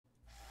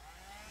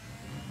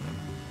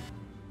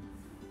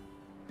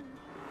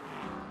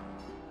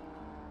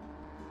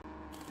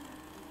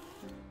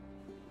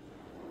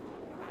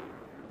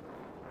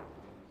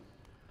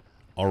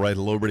All right,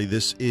 hello everybody.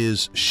 This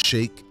is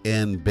Shake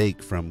and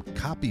Bake from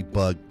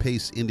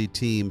Copybugpaste Indie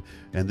Team,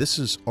 and this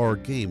is our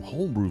game,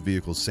 Homebrew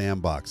Vehicle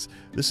Sandbox.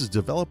 This is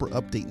developer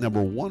update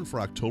number 1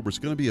 for October. It's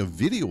going to be a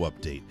video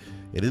update,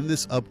 and in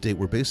this update,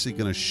 we're basically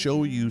going to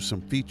show you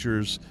some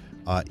features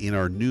in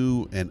our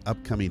new and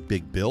upcoming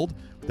big build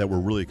that we're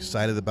really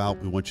excited about.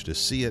 We want you to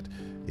see it,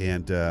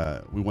 and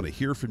we want to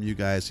hear from you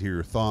guys, hear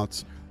your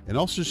thoughts, and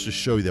also just to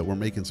show you that we're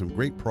making some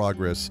great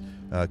progress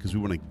because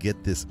we want to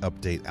get this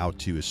update out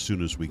to you as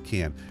soon as we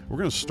can. We're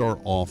going to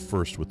start off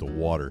first with the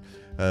water.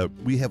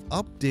 We have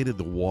updated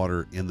the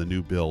water in the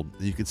new build.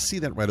 You can see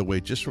that right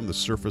away just from the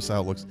surface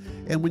how it looks.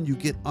 And when you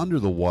get under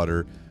the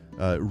water,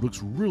 it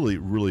looks really,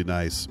 really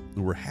nice.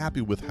 And we're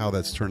happy with how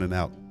that's turning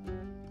out.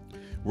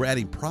 We're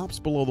adding props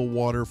below the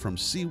water from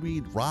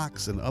seaweed,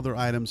 rocks, and other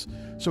items.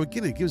 So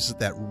again, it gives us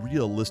that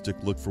realistic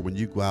look for when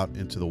you go out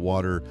into the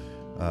water,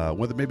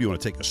 whether maybe you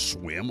want to take a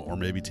swim or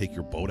maybe take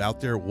your boat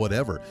out there,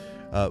 whatever.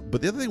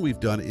 But the other thing we've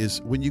done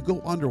is when you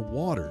go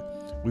underwater,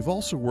 we've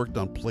also worked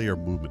on player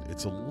movement.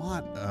 It's a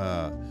lot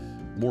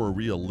more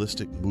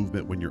realistic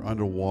movement when you're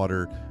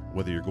underwater,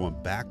 whether you're going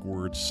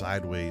backwards,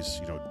 sideways,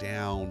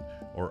 down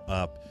or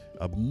up.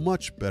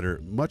 Much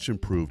better, much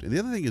improved. And the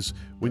other thing is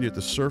when you're at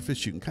the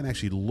surface, you can kind of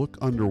actually look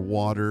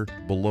underwater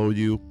below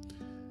you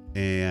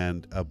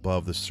and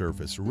above the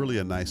surface. Really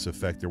a nice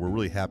effect there. We're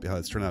really happy how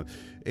it's turned out.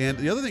 And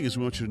the other thing is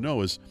we want you to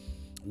know is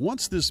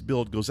once this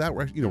build goes out,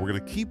 we're going to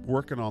keep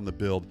working on the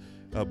build.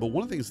 But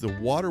one of the things, the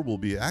water will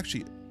be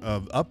actually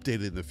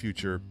updated in the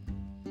future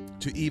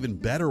to even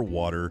better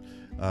water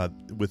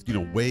with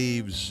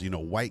waves,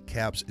 white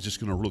caps. It's just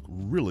going to look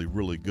really,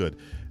 really good.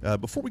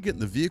 Before we get in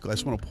the vehicle, I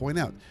just want to point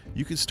out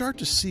you can start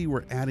to see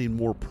we're adding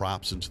more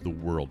props into the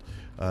world.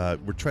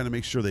 We're trying to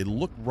make sure they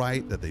look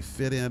right, that they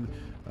fit in.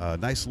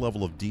 Nice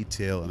level of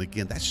detail, and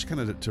again, that's just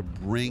kind of to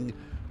bring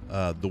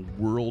the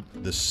world,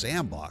 the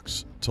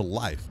sandbox, to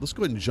life. Let's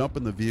go ahead and jump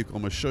in the vehicle.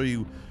 I'm going to show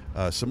you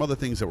some other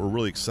things that we're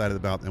really excited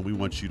about and we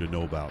want you to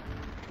know about.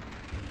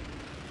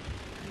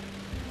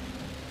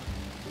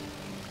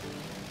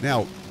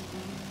 Now,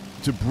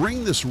 to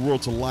bring this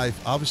world to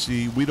life,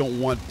 obviously we don't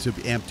want to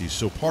be empty,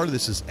 so part of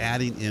this is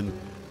adding in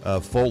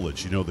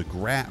foliage,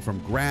 the from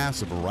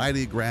grass, a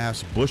variety of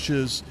grass,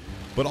 bushes,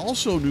 but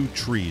also new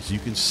trees. You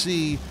can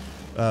see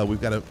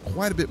we've got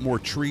quite a bit more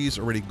trees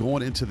already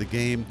going into the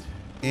game.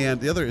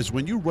 And the other is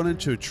when you run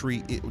into a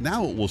tree,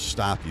 now it will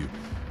stop you.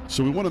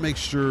 So we want to make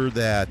sure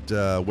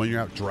that when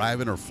you're out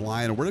driving or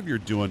flying or whatever you're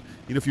doing,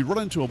 if you run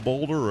into a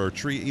boulder or a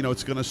tree,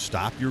 it's going to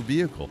stop your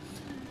vehicle.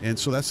 And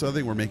so that's the other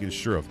thing we're making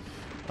sure of.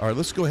 All right,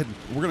 let's go ahead.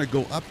 We're going to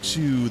go up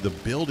to the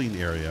building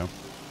area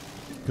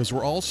because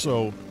we're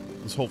also,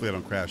 hopefully I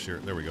don't crash here.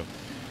 There we go.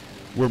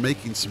 We're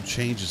making some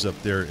changes up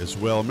there as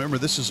well. Remember,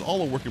 this is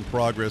all a work in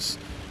progress.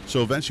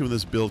 So eventually when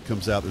this build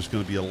comes out, there's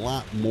going to be a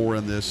lot more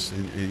in this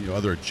and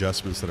other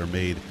adjustments that are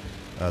made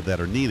that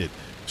are needed.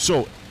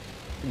 So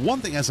one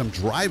thing as I'm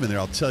driving there,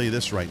 I'll tell you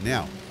this right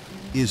now,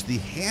 is the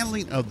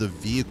handling of the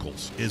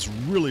vehicles is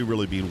really,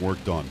 really being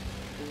worked on.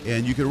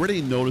 And you can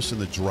already notice in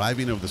the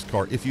driving of this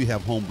car, if you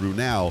have Homebrew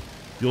now,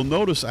 you'll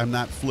notice I'm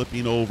not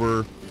flipping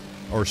over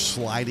or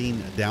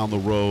sliding down the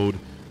road.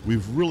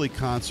 We've really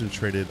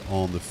concentrated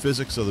on the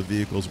physics of the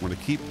vehicles. We're going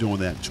to keep doing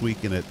that,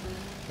 tweaking it.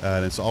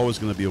 And it's always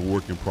going to be a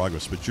work in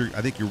progress, but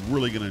I think you're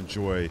really going to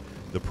enjoy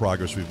the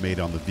progress we've made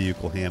on the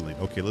vehicle handling.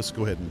 Okay, let's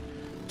go ahead and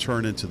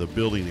turn into the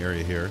building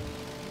area here.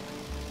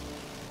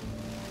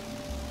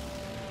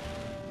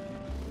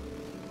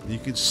 You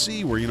can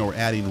see where we're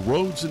adding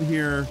roads in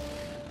here,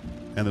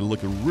 and they're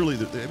looking really,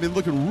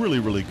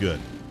 really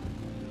good.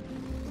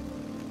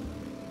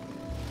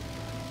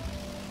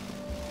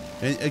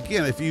 And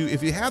again, if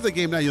you have the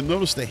game now, you'll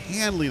notice the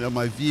handling of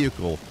my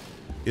vehicle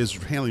is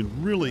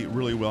handling really,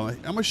 really well. I'm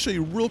going to show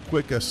you real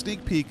quick a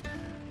sneak peek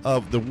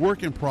of the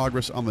work in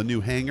progress on the new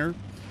hangar.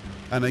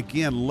 And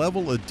again,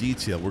 level of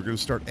detail. We're going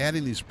to start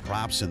adding these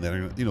props in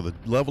there. The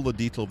level of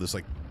detail of this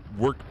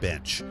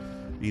workbench.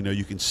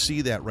 You can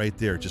see that right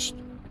there. Just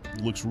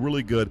looks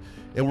really good.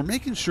 And we're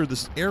making sure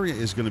this area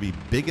is going to be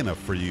big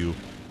enough for you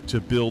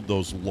to build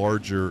those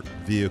larger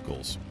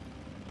vehicles.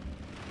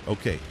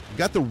 Okay,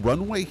 got the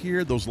runway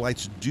here. Those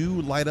lights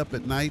do light up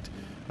at night.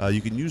 You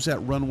can use that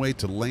runway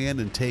to land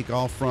and take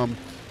off from.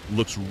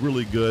 Looks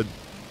really good.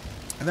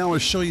 And now I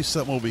want to show you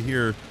something over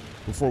here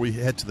before we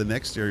head to the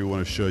next area we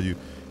want to show you.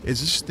 Is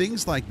just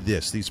things like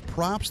this, these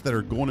props that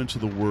are going into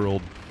the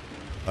world,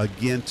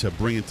 again, to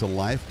bring it to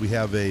life. We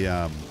have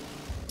a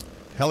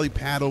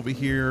helipad over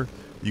here.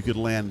 You could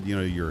land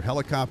your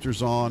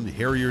helicopters on,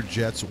 Harrier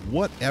jets,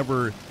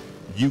 whatever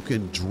you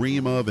can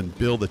dream of and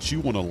build that you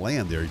want to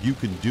land there, you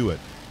can do it.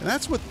 And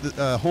that's what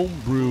the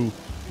Homebrew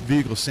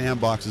Vehicle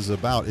Sandbox is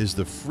about, is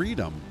the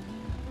freedom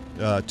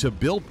to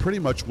build pretty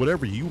much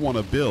whatever you want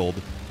to build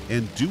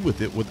and do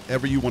with it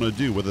whatever you want to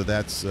do, whether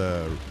that's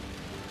a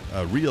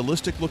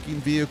realistic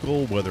looking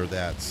vehicle, whether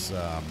that's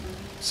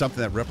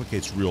something that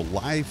replicates real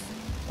life.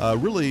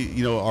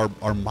 Really,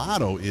 our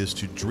motto is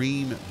to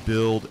dream,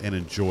 build, and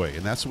enjoy,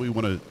 and that's what we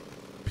want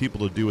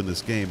people to do in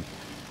this game.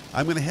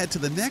 I'm going to head to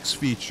the next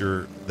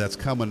feature that's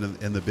coming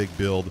in the big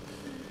build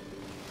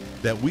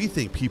that we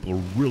think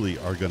people really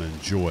are going to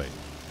enjoy.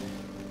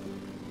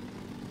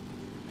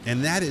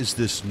 And that is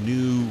this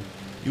new,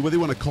 whether you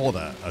want to call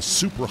it a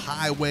super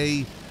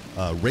highway,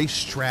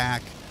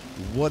 racetrack,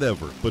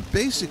 whatever. But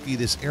basically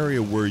this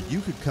area where you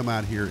could come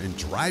out here and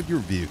drive your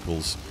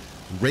vehicles,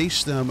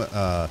 race them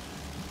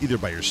either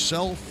by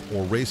yourself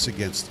or race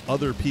against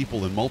other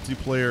people in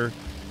multiplayer.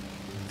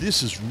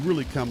 This is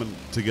really coming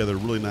together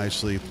really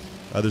nicely.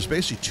 There's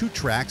basically two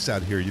tracks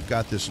out here. You've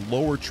got this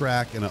lower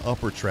track and an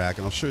upper track,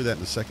 and I'll show you that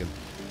in a second.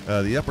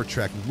 The upper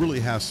track really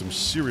has some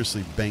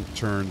seriously banked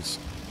turns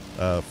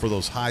for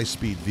those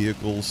high-speed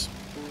vehicles.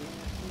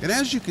 And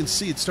as you can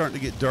see, it's starting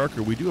to get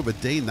darker. We do have a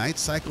day-night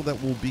cycle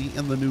that will be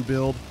in the new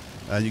build.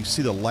 You can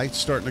see the lights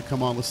starting to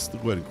come on. Let's go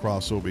ahead and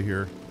cross over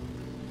here.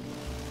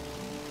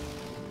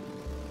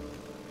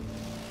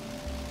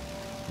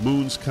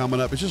 Moon's coming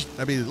up. It's just,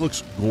 I mean, it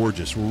looks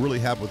gorgeous. We're really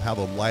happy with how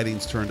the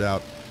lighting's turned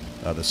out.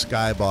 The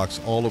skybox,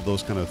 all of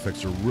those kind of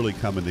effects are really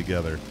coming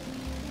together.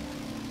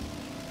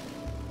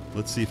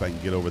 Let's see if I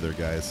can get over there,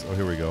 guys. Oh,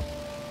 here we go.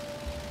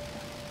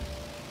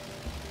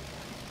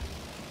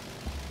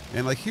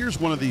 And like, here's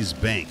one of these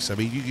banks. I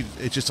mean,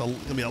 it's just a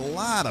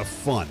lot of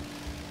fun.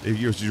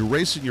 If you're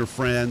racing your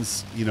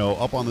friends,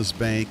 up on this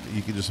bank,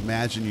 you can just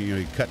imagine,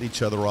 you're cutting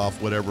each other off,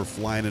 whatever,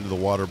 flying into the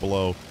water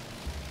below.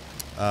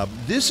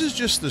 This is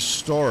just the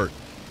start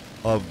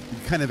of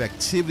the kind of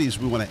activities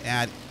we want to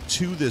add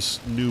to this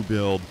new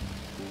build,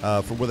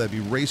 for whether it be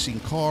racing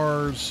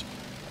cars,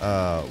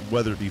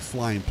 whether it be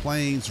flying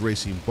planes,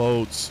 racing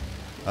boats.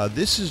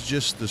 This is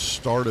just the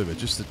start of it,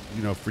 just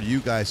for you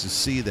guys to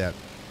see that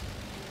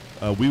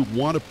we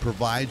want to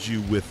provide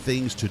you with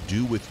things to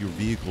do with your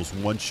vehicles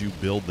once you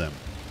build them.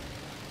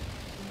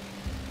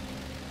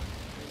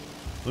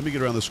 Let me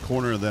get around this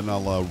corner and then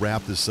I'll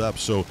wrap this up.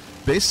 So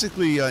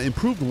basically,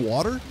 improved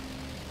water,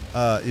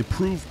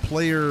 improved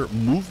player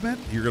movement.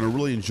 You're going to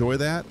really enjoy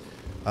that.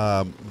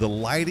 The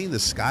lighting, the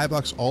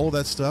skybox, all of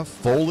that stuff,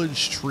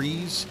 foliage,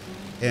 trees,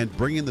 and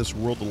bringing this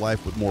world to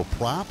life with more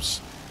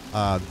props.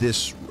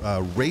 This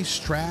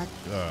racetrack,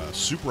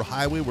 super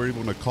highway, whatever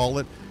you want to call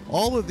it,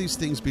 all of these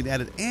things being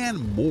added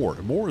and more.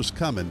 More is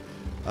coming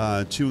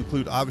to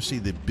include, obviously,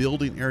 the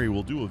building area.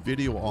 We'll do a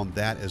video on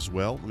that as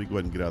well. Let me go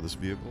ahead and get out of this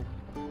vehicle.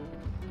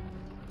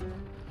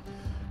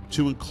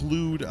 To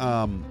include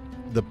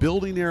the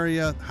building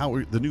area,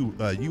 the new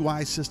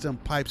UI system,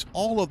 pipes,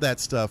 all of that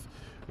stuff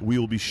we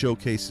will be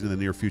showcasing in the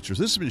near future.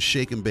 So this has been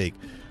Shake and Bake.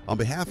 On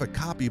behalf of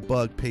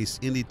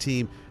Copybugpaste Indie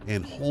Team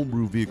and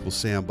Homebrew Vehicle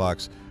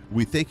Sandbox,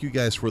 we thank you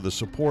guys for the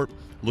support.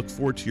 Look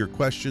forward to your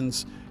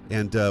questions,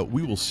 and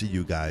we will see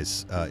you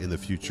guys in the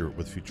future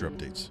with future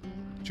updates.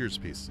 Cheers,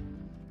 peace.